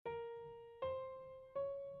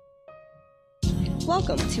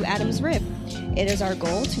welcome to Adam's Rib. It is our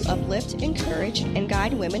goal to uplift, encourage, and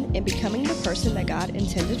guide women in becoming the person that God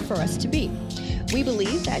intended for us to be. We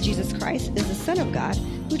believe that Jesus Christ is the Son of God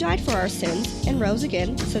who died for our sins and rose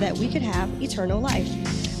again so that we could have eternal life.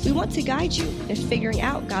 We want to guide you in figuring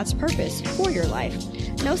out God's purpose for your life.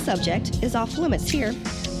 No subject is off limits here.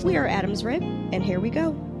 We are Adam's Rib, and here we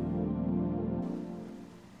go.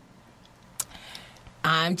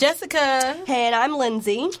 I'm Jessica. And I'm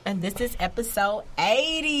Lindsay. And this is episode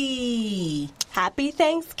 80. Happy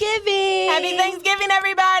Thanksgiving! Happy Thanksgiving,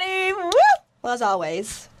 everybody! Woo! Well, as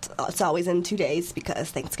always, it's always in 2 days because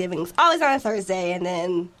Thanksgiving's always on a Thursday, and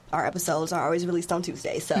then our episodes are always released on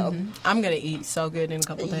Tuesday. So I'm going to eat so good in a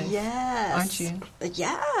couple days. Yes. Aren't you?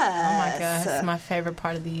 Yes. Oh, my gosh. It's my favorite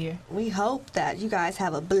part of the year. We hope that you guys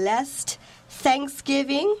have a blessed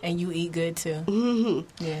Thanksgiving. And you eat good, too. Mm-hmm.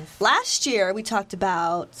 Yes. Last year, we talked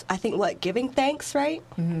about, I think, giving thanks, right?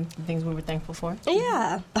 Mm-hmm. The things we were thankful for.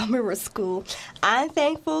 Yeah. I remember school. I'm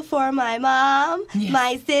thankful for my mom, yes.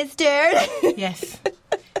 my sister. Yes.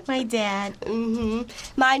 My dad. Mm-hmm.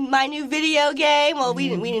 My new video game. Well, we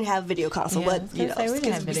didn't have a video console, but we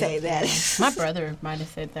say that. My brother might have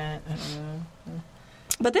said that. I don't know.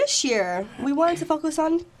 But this year, we wanted to focus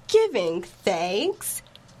on giving thanks.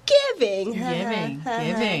 Giving.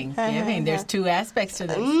 There's two aspects to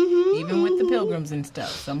this. Mm-hmm. Even with the pilgrims and stuff.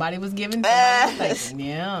 Somebody was giving, somebody was thanking.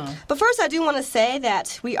 Yeah. But first, I do want to say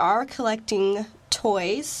that we are collecting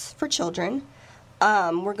toys for children.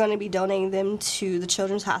 We're going to be donating them to the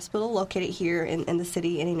Children's Hospital located here in the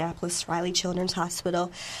city, Indianapolis, Riley Children's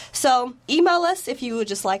Hospital. So email us if you would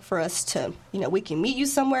just like for us to, we can meet you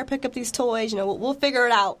somewhere, pick up these toys. We'll figure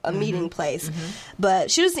it out, a meeting place. Mm-hmm.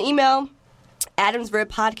 But shoot us an email,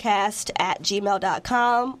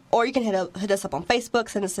 adamsribpodcast@gmail.com, or you can hit us up on Facebook,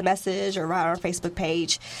 send us a message, or write on our Facebook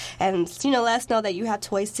page. And, let us know that you have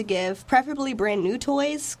toys to give, preferably brand new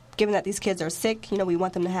toys. Given that these kids are sick, we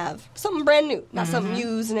want them to have something brand new, not something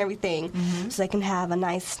used and everything, so they can have a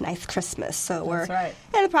nice Christmas. So we're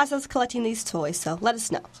in the process of collecting these toys, so let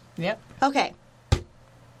us know. Yep. Okay.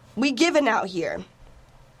 We giving out here.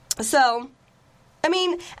 So, I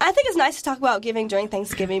think it's nice to talk about giving during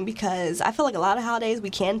Thanksgiving because I feel like a lot of holidays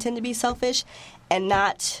we can tend to be selfish and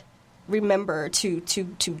not remember to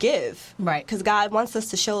give. Right. Because God wants us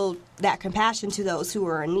to show that compassion to those who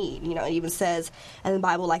are in need. It even says in the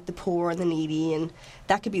Bible, like the poor and the needy, and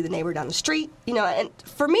that could be the neighbor down the street. And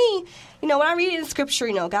for me, when I read it in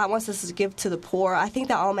Scripture, God wants us to give to the poor. I think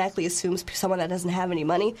that automatically assumes someone that doesn't have any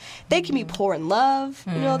money. They can be poor in love.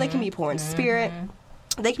 They can be poor in spirit.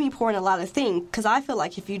 They can be poor in a lot of things, because I feel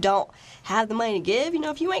like if you don't have the money to give,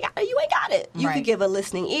 if you ain't got it, you ain't got it. You could give a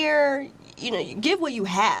listening ear. You give what you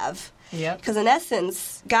have. Yep. Because in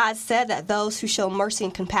essence, God said that those who show mercy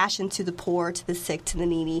and compassion to the poor, to the sick, to the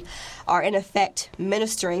needy, are in effect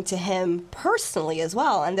ministering to Him personally as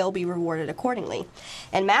well, and they'll be rewarded accordingly.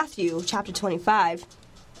 In Matthew chapter 25,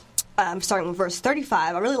 starting with verse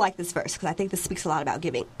 35, I really like this verse because I think this speaks a lot about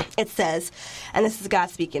giving. It says, and this is God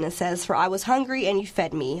speaking, it says, "For I was hungry and you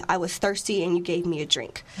fed me. I was thirsty and you gave me a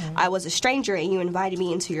drink. I was a stranger and you invited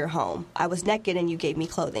me into your home. I was naked and you gave me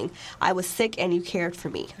clothing. I was sick and you cared for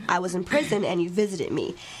me. I was in prison and you visited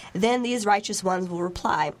me. Then these righteous ones will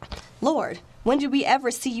reply, Lord, when did we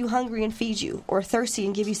ever see you hungry and feed you, or thirsty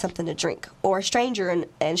and give you something to drink, or a stranger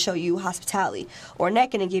and show you hospitality, or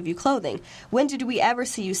naked and give you clothing? When did we ever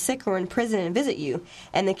see you sick or in prison and visit you?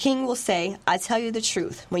 And the king will say, I tell you the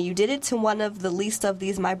truth. When you did it to one of the least of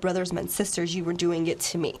these my brothers and sisters, you were doing it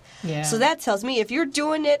to me." Yeah. So that tells me if you're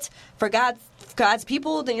doing it for God's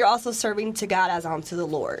people, then you're also serving to God as unto the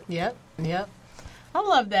Lord. Yep. I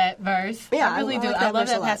love that verse. Yeah, I really do. I love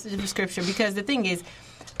that passage of Scripture because the thing is,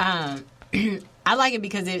 I like it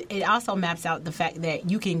because it also maps out the fact that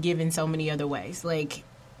you can give in so many other ways. Like,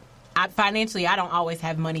 financially, I don't always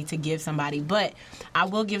have money to give somebody, but I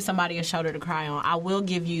will give somebody a shoulder to cry on. I will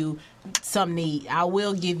give you some need. I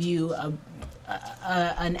will give you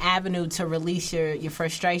an avenue to release your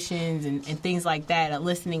frustrations and things like that, a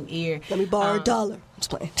listening ear. Let me borrow $1. I'm just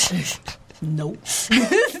playing. Nope.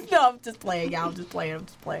 No, I'm just playing, y'all. I'm just playing.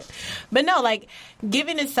 But no,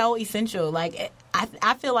 giving is so essential. I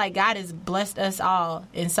feel like God has blessed us all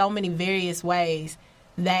in so many various ways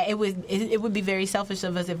that it would be very selfish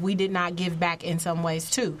of us if we did not give back in some ways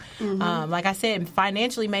too. Like I said,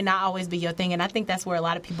 financially may not always be your thing, and I think that's where a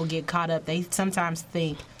lot of people get caught up. They sometimes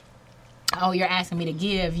think, oh, you're asking me to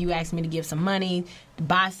give. You asked me to give some money, to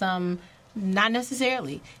buy some. Not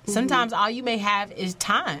necessarily. Sometimes all you may have is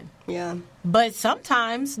time. Yeah. But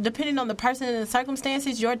sometimes, depending on the person and the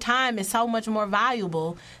circumstances, your time is so much more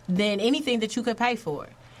valuable than anything that you could pay for.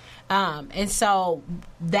 And so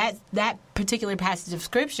that particular passage of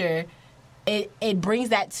scripture, it brings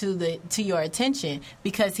that to your attention,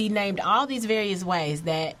 because he named all these various ways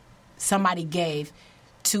that somebody gave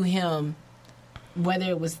to him, whether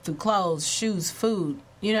it was through clothes, shoes, food,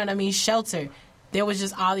 you know what I mean, shelter. There was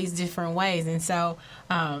just all these different ways. And so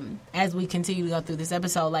as we continue to go through this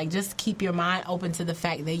episode, like, just keep your mind open to the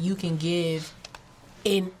fact that you can give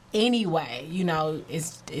in any way. You know,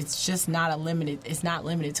 it's just not it's not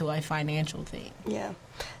limited to a financial thing. Yeah.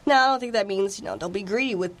 No, I don't think that means, don't be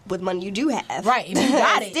greedy with money you do have. Right. If you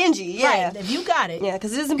got it. Stingy, yeah. Right. If you got it. Yeah,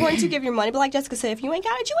 because it is important to give your money. But like Jessica said, if you ain't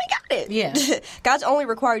got it, you ain't got it. Yeah. God's only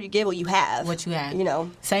required you to give what you have. What you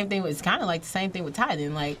have. Same thing. It's kind of like the same thing with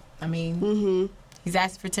tithing. Like, I mean, he's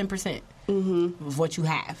asking for 10% of what you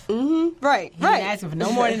have. Right, He's asking for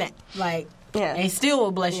no more than that. Like, yeah. And still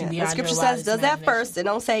will bless you beyond the scripture your says, does that first. It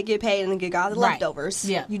don't say get paid and then get God the leftovers.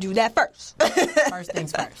 Yeah. You do that first. First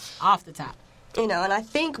things first. Off the top. And I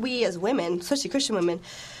think we as women, especially Christian women,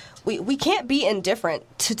 we can't be indifferent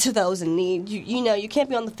to those in need. You can't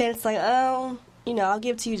be on the fence like, oh, I'll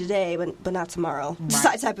give to you today, but not tomorrow. Right.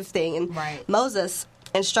 That type of thing. And right. Moses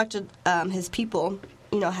instructed his people,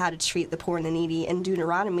 how to treat the poor and the needy. In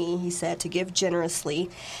Deuteronomy, he said to give generously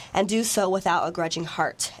and do so without a grudging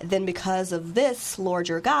heart. Then because of this, Lord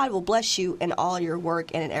your God will bless you in all your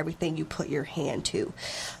work and in everything you put your hand to.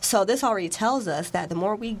 So this already tells us that the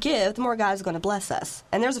more we give, the more God is going to bless us.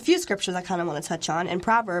 And there's a few scriptures I kind of want to touch on. In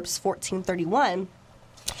Proverbs 14:31,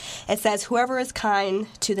 it says, whoever is kind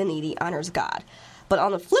to the needy honors God. But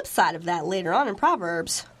on the flip side of that, later on in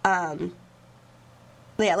Proverbs,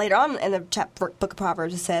 later on in the book of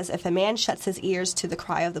Proverbs, it says, if a man shuts his ears to the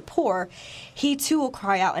cry of the poor, he too will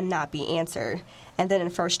cry out and not be answered. And then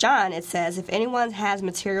in 1 John, it says, if anyone has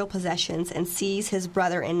material possessions and sees his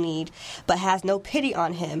brother in need, but has no pity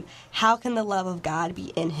on him, how can the love of God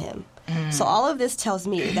be in him? So all of this tells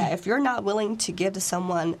me that if you're not willing to give to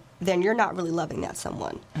someone, then you're not really loving that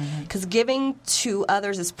someone. Because giving to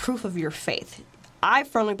others is proof of your faith. I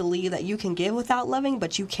firmly believe that you can give without loving,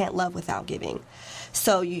 but you can't love without giving.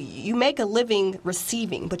 So you make a living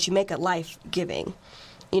receiving, but you make a life giving.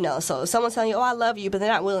 So if someone's telling you, oh, I love you, but they're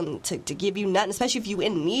not willing to give you nothing, especially if you're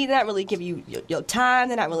in need, they're not really give you your time,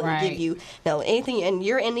 they're not willing to give you anything, and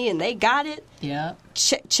you're in need and they got it,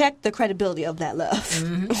 check the credibility of that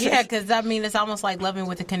love. Yeah, because, I mean, it's almost like loving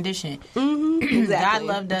with a condition. Exactly. God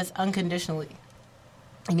loved us unconditionally.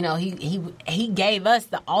 He gave us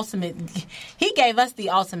the ultimate. He gave us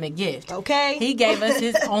the ultimate gift. Okay. He gave us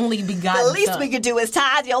His only begotten. The least son. we could do is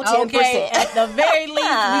tithe your 10%. Okay. At the very least,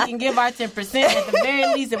 we can give our 10%. At the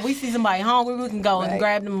very least, if we see somebody hungry, we can go and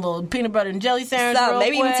grab them little peanut butter and jelly sandwiches.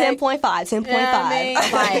 Maybe quick. even 10.5, 10.5. You know what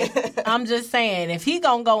I mean? I'm just saying, if He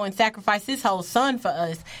gonna go and sacrifice His whole son for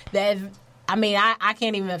us, I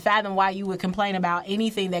can't even fathom why you would complain about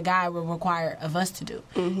anything that God would require of us to do.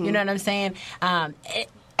 You know what I'm saying?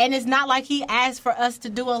 And it's not like He asked for us to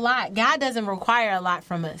do a lot. God doesn't require a lot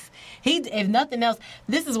from us. If nothing else,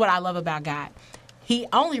 this is what I love about God. He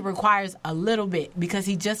only requires a little bit because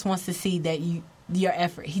He just wants to see that your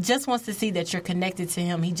effort. He just wants to see that you're connected to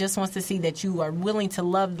Him. He just wants to see that you are willing to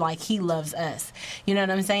love like He loves us. You know what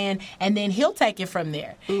I'm saying? And then He'll take it from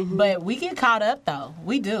there. But we get caught up, though.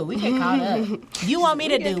 We do. We get caught up. You want me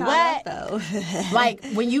to do what? Like,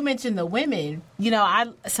 when you mentioned the women,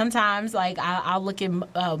 I sometimes, I'll look at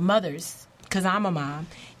mothers, because I'm a mom,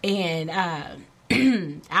 and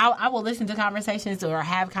I will listen to conversations or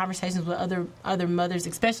have conversations with other mothers,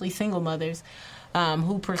 especially single mothers,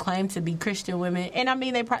 who proclaim to be Christian women. And I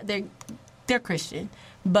mean, they're Christian.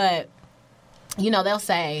 But, they'll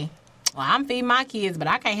say, well, I'm feeding my kids, but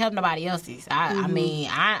I can't help nobody else's. I mean,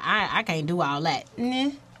 I can't do all that.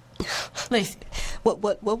 Nah. Listen.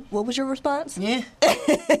 What was your response? Yeah.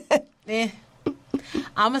 Yeah.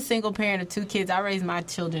 I'm a single parent of 2 kids. I raise my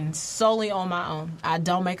children solely on my own. I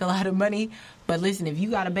don't make a lot of money. But listen, if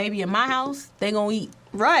you got a baby in my house, they going to eat.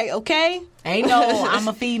 Right, okay? Ain't no, I'm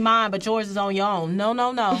going to feed mine, but yours is on your own. No.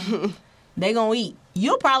 They going to eat.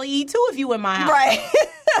 You'll probably eat, too, if you in my house. Right.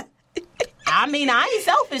 I mean, I ain't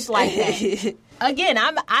selfish like that. Again,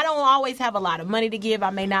 I don't always have a lot of money to give. I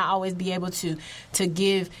may not always be able to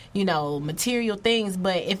give, material things.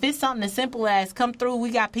 But if it's something as simple as come through, we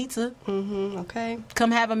got pizza. Okay.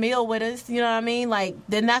 Come have a meal with us. You know what I mean?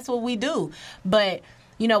 Then that's what we do. But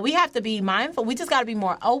we have to be mindful. We just got to be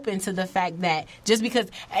more open to the fact that just because,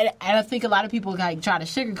 and I think a lot of people try to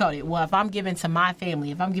sugarcoat it. Well, if I'm giving to my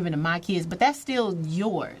family, if I'm giving to my kids, but that's still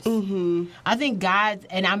yours. I think God's,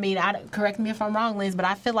 and correct me if I'm wrong, Liz, but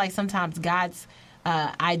I feel like sometimes God's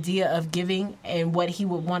idea of giving and what he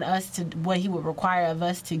would want us to, what he would require of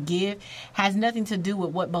us to give, has nothing to do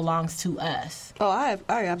with what belongs to us. Oh, I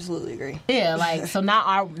absolutely agree. Yeah, like, so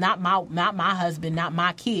not my husband, not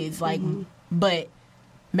my kids, like, but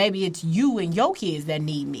maybe it's you and your kids that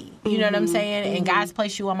need me. You know what I'm saying? And God's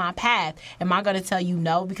placed you on my path. Am I going to tell you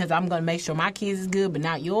no because I'm going to make sure my kids is good but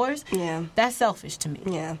not yours? Yeah. That's selfish to me.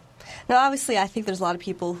 Yeah. Now, obviously, I think there's a lot of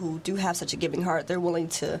people who do have such a giving heart. They're willing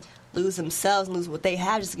to lose themselves and lose what they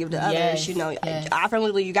have just to give to others. You know, I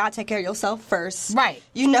firmly believe you got to take care of yourself first. Right.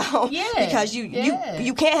 You know? Yeah. Because you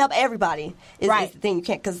can't help everybody is the thing. You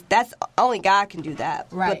can't, because that's only God can do that.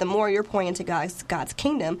 Right. But the more you're pouring into God's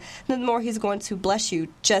kingdom, then the more he's going to bless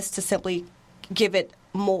you just to simply give it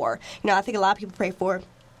more. You know, I think a lot of people pray for,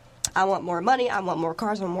 I want more money, I want more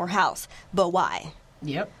cars, I want more house. But why?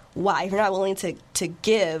 Yep. Why? If you're not willing to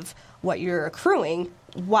give what you're accruing,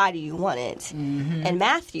 why do you want it? In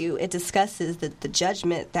Matthew, it discusses the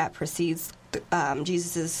judgment that precedes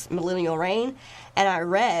Jesus' millennial reign. And I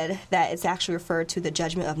read that it's actually referred to the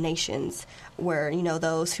judgment of nations, where, you know,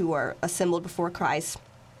 those who are assembled before Christ,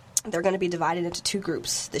 they're going to be divided into two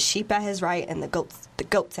groups, the sheep at his right and the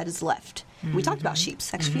goats at his left. We talked about sheep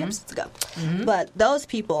actually a few episodes ago. But those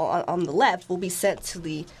people on the left will be sent to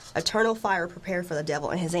the eternal fire prepared for the devil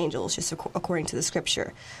and his angels, just according to the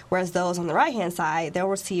scripture. Whereas those on the right-hand side, they'll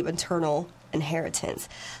receive eternal inheritance.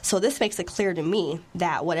 So this makes it clear to me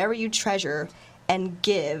that whatever you treasure and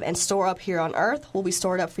give and store up here on earth will be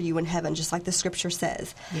stored up for you in heaven, just like the scripture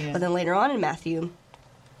says. Yeah. But then later on in Matthew,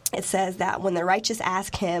 it says that when the righteous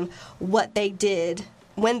ask him what they did,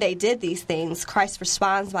 when they did these things, Christ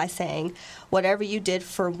responds by saying, whatever you did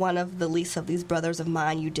for one of the least of these brothers of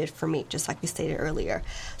mine, you did for me, just like we stated earlier.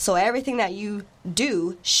 So everything that you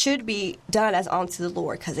do should be done as unto the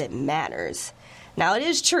Lord because it matters. Now, it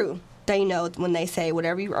is true that, you know, when they say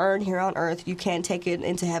whatever you earn here on earth, you can take it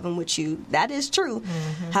into heaven with you. That is true.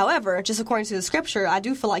 However, just according to the scripture, I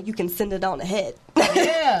do feel like you can send it on ahead.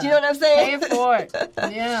 Yeah. Do you know what I'm saying? Pay for it.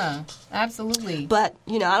 Yeah, absolutely. But,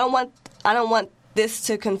 you know, I don't want this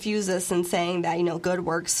to confuse us in saying that, you know, good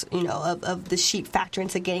works, you know, of the sheep factor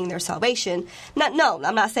into gaining their salvation. No,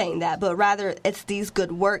 I'm not saying that, but rather it's these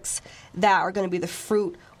good works that are going to be the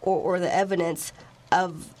fruit or the evidence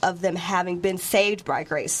of them having been saved by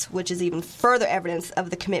grace, which is even further evidence of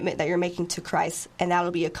the commitment that you're making to Christ, and that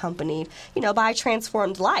will be accompanied, you know, by a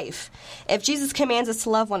transformed life. If Jesus commands us to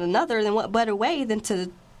love one another, then what better way than to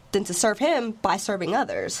serve him by serving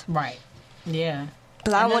others? Right. Yeah.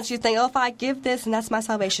 Because I don't want you to think, oh, if I give this and that's my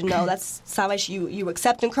salvation. No, that's salvation you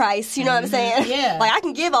accept in Christ. You know what I'm saying? Yeah. Like, I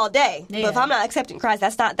can give all day, but if I'm not accepting Christ,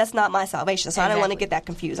 that's not my salvation. So I don't want to get that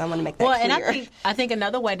confused. I want to make that clear. And I think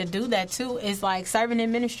another way to do that, too, is like serving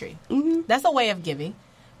in ministry. That's a way of giving.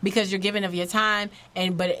 Because you're giving of your time,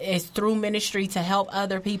 but it's through ministry to help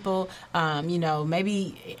other people. You know,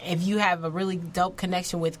 maybe if you have a really dope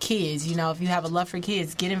connection with kids, you know, if you have a love for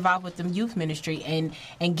kids, get involved with the youth ministry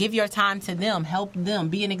and give your time to them, help them,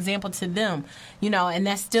 be an example to them. You know, and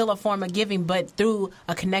that's still a form of giving, but through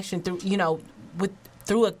a connection,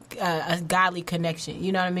 through a godly connection.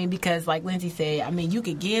 You know what I mean? Because like Lindsay said, I mean, you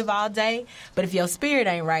could give all day, but if your spirit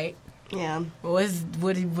ain't right, yeah. What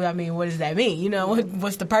does that mean? You know,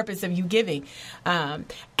 what's the purpose of you giving?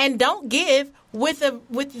 And don't give with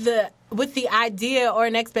the idea or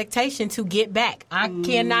an expectation to get back. I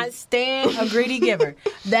cannot stand a greedy giver.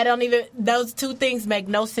 Those two things make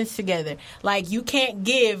no sense together. Like, you can't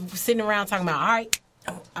give sitting around talking about, all right,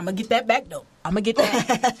 I'm gonna get that back though. I'm gonna get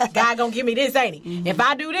that. God gonna give me this, ain't he? If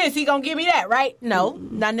I do this, he gonna give me that, right? No,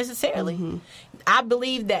 not necessarily. I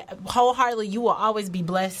believe that wholeheartedly you will always be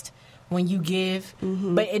blessed when you give,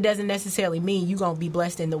 but it doesn't necessarily mean you're going to be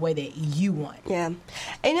blessed in the way that you want. Yeah. And,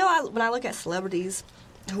 you know, when I look at celebrities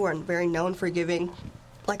who are very known for giving,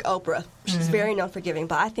 like Oprah, she's very known for giving,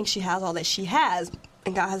 but I think she has all that she has,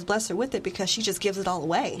 and God has blessed her with it because she just gives it all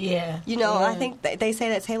away. Yeah. You know, I think they say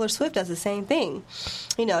that Taylor Swift does the same thing.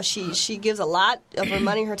 You know, she gives a lot of her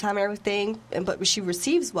money, her time, and everything, but she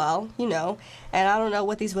receives well, you know. And I don't know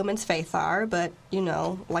what these women's faith are, but, you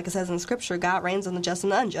know, like it says in Scripture, God reigns on the just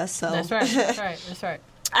and the unjust. So That's right.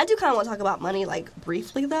 I do kind of want to talk about money, like,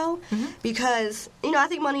 briefly, though, because, you know, I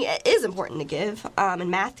think money is important to give in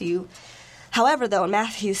Matthew. However, though, in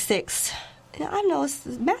Matthew 6... I've noticed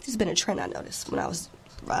Matthew's been a trend. I noticed when I was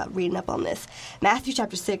reading up on this. Matthew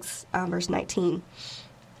chapter 6, verse 19.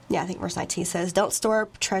 Yeah, I think verse 19 says, "Don't store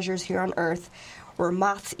up treasures here on earth, where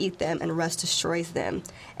moths eat them and rust destroys them,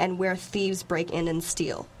 and where thieves break in and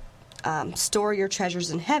steal. Store your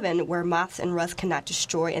treasures in heaven, where moths and rust cannot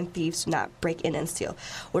destroy, and thieves do not break in and steal.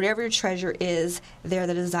 Whatever your treasure is, there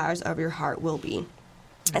the desires of your heart will be."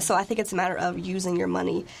 And so I think it's a matter of using your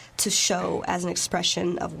money to show as an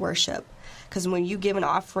expression of worship. Because when you give an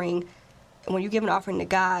offering to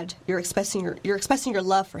God, you're expressing your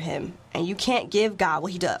love for Him, and you can't give God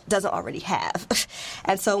what He doesn't already have.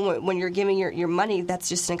 And so when you're giving your money, that's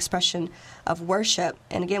just an expression of worship.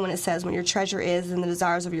 And again, when it says, when your treasure is and the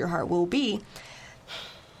desires of your heart will be,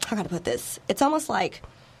 how can I put this? It's almost like,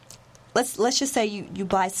 let's just say you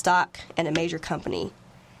buy stock in a major company.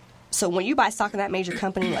 So when you buy stock in that major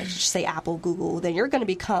company, like say Apple, Google, then you're going to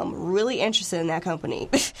become really interested in that company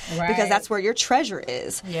because that's where your treasure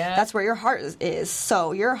is. Yeah. That's where your heart is.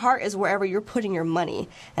 So your heart is wherever you're putting your money,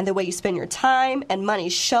 and the way you spend your time and money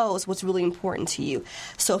shows what's really important to you.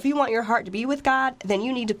 So if you want your heart to be with God, then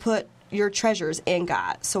you need to put your treasures in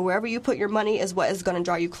God. So wherever you put your money is what is going to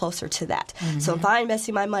draw you closer to that. Mm-hmm. So if I'm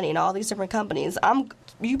investing my money in all these different companies,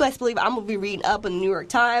 you best believe I'm going to be reading up in the New York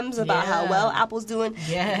Times about how well Apple's doing.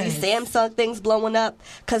 Yes. These Samsung things blowing up.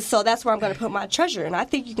 So that's where I'm going to put my treasure. And I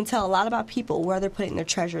think you can tell a lot about people where they're putting their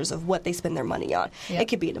treasures of what they spend their money on. Yep. It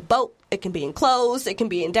could be in a boat. It can be in clothes. It can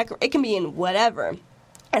be in it can be in whatever.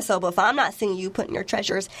 And so, but if I'm not seeing you putting your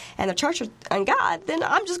treasures and the treasure on God, then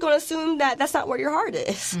I'm just going to assume that that's not where your heart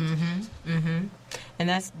is. Mm-hmm. Mm-hmm. And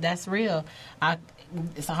that's real.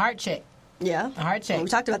 It's a heart check. Yeah. A heart check. We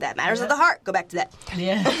talked about that. Matters of the heart. Go back to that.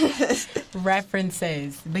 Yeah.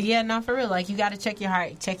 References. But yeah, no, for real. Like, you got to check your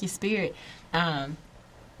heart, check your spirit.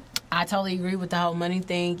 I totally agree with the whole money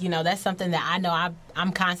thing. You know, that's something that I know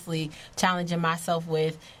I'm constantly challenging myself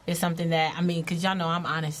with. It's something that, I mean, because y'all know I'm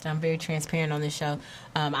honest. I'm very transparent on this show.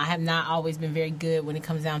 I have not always been very good when it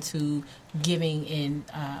comes down to giving in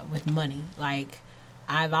with money. Like,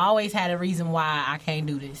 I've always had a reason why I can't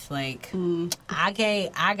do this. Like, I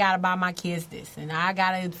got to buy my kids this, and I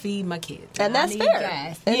got to feed my kids. And that's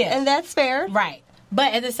fair. And that's fair. Right.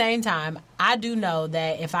 But at the same time, I do know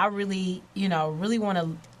that if I really want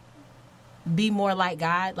to be more like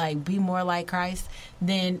God, like be more like Christ,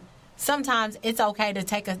 then sometimes it's okay to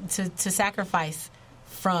to sacrifice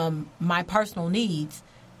from my personal needs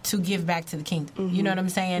to give back to the kingdom. Mm-hmm. You know what I'm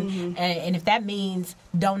saying? Mm-hmm. And if that means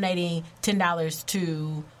donating $10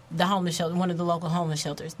 to the homeless shelter, one of the local homeless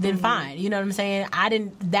shelters, then fine. You know what I'm saying? I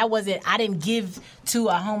didn't give to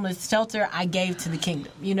a homeless shelter. I gave to the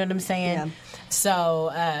kingdom. You know what I'm saying? Yeah. So,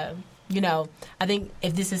 I think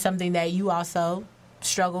if this is something that you also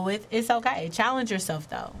struggle with, it's okay. Challenge yourself,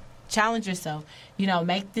 though. Challenge yourself.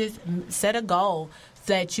 Set a goal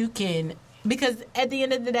so that you can, because at the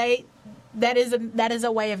end of the day, that is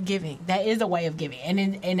a way of giving. That is a way of giving.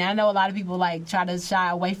 And I know a lot of people like try to shy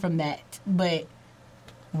away from that, but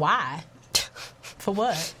why? For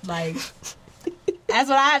what? Like, that's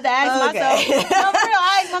what I have to ask myself. No, for real,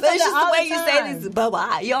 I ask myself that's just all the way the time. You say this, but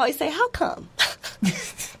why? You always say, how come?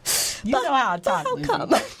 You know how I talk. How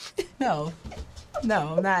come? No, I'm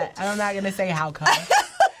not. I'm not gonna say how come.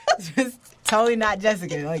 Just totally not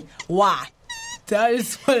Jessica. Like, why? I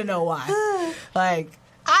just want to know why. Like,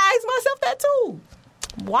 I ask myself that too.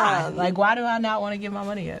 Why? Why do I not want to give my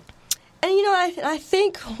money yet? And I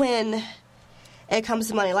think when it comes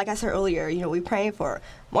to money, like I said earlier, we praying for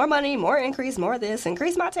more money, more increase, more this,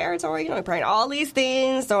 increase my territory. We're praying all these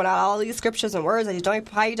things, throwing out all these scriptures and words that you don't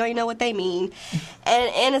even know what they mean.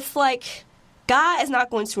 And it's like, God is not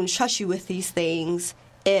going to entrust you with these things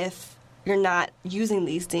if you're not using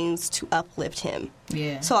these things to uplift Him.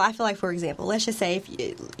 Yeah. So I feel like, for example, let's just say if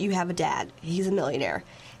you have a dad, he's a millionaire,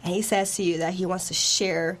 and he says to you that he wants to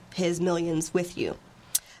share his millions with you.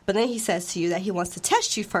 But then he says to you that he wants to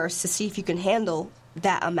test you first to see if you can handle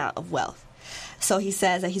that amount of wealth. So he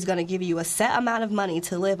says that he's going to give you a set amount of money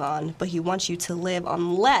to live on, but he wants you to live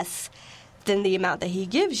on less than the amount that he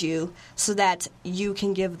gives you so that you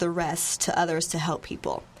can give the rest to others to help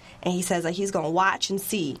people. And he says that he's going to watch and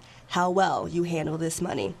see how well you handle this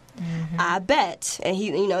money. Mm-hmm. I bet, and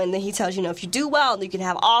and then he tells you, if you do well, you can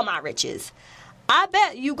have all my riches. I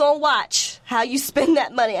bet you gonna watch how you spend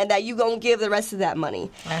that money and that you gonna give the rest of that money.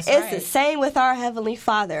 That's it's right. The same with our Heavenly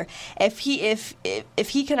Father. If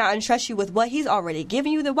he cannot entrust you with what He's already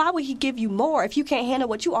given you, then why would He give you more if you can't handle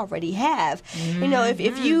what you already have? Mm-hmm.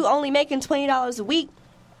 If you only making $20 a week,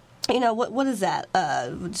 what is that?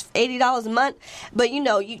 $80 a month. But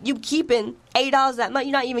you keeping $80 that month.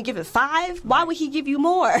 You're not even giving $5. Why would He give you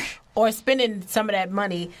more? Or spending some of that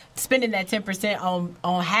money, spending that 10%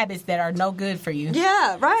 on habits that are no good for you.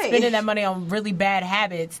 Yeah, right. Spending that money on really bad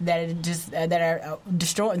habits that are just that are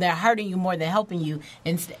destroying, that are hurting you more than helping you,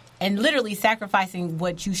 and literally sacrificing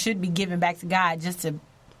what you should be giving back to God just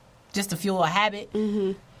to fuel a habit.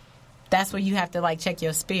 Mm-hmm. that's where you have to like check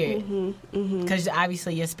your spirit, because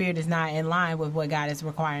obviously your spirit is not in line with what God is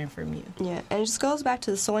requiring from you. Yeah, and it just goes back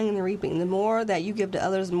to the sowing and the reaping. The more that you give to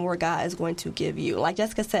others, the more God is going to give you. Like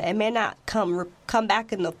Jessica said, it may not come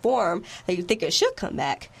back in the form that you think it should come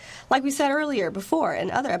back. Like we said earlier, before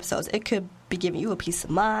in other episodes, it could be giving you a peace of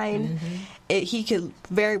mind. He could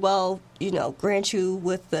very well, grant you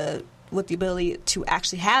with the ability to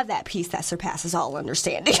actually have that peace that surpasses all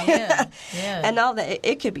understanding. Yeah. And all that.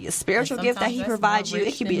 It could be a spiritual gift that he provides you.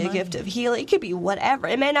 It could be a gift of healing. It could be whatever.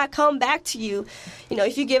 It may not come back to you.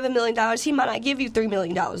 If you give $1 million, he might not give you $3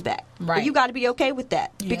 million back. Right. But you got to be okay with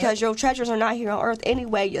that, because your treasures are not here on earth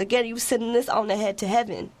anyway. Again, you sending this on ahead to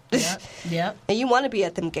heaven. Yep. And you want to be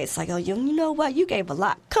at them gates like, oh, you know what? You gave a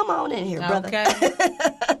lot. Come on in here, brother.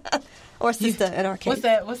 Okay. Or sister in our case.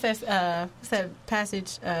 What's that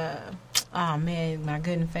passage? Oh man, my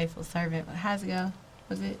good and faithful servant. How's it go?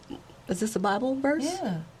 Was it? Is this a Bible verse?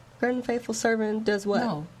 Yeah. Good and faithful servant does what?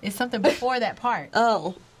 No, it's something before that part.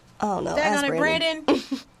 Oh no. Daggone it, Brandon.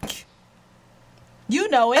 You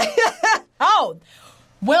know it. Oh,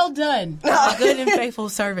 well done, my good and faithful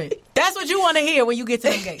servant. That's what you want to hear when you get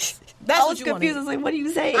to them gates. That's what you want to hear. I was confused. Like, what are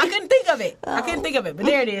you saying? I couldn't think of it. But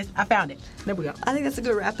there it is. I found it. There we go. I think that's a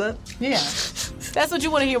good wrap up. Yeah. That's what you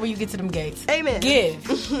want to hear when you get to them gates. Amen. Give.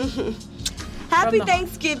 Happy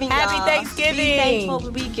Thanksgiving, y'all. Happy Thanksgiving. Be thankful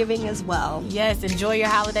to be giving as well. Yes. Enjoy your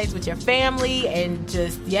holidays with your family, and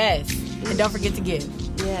just, and don't forget to give.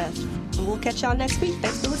 Yes. And we'll catch y'all next week.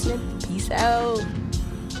 Thanks for listening. Peace out.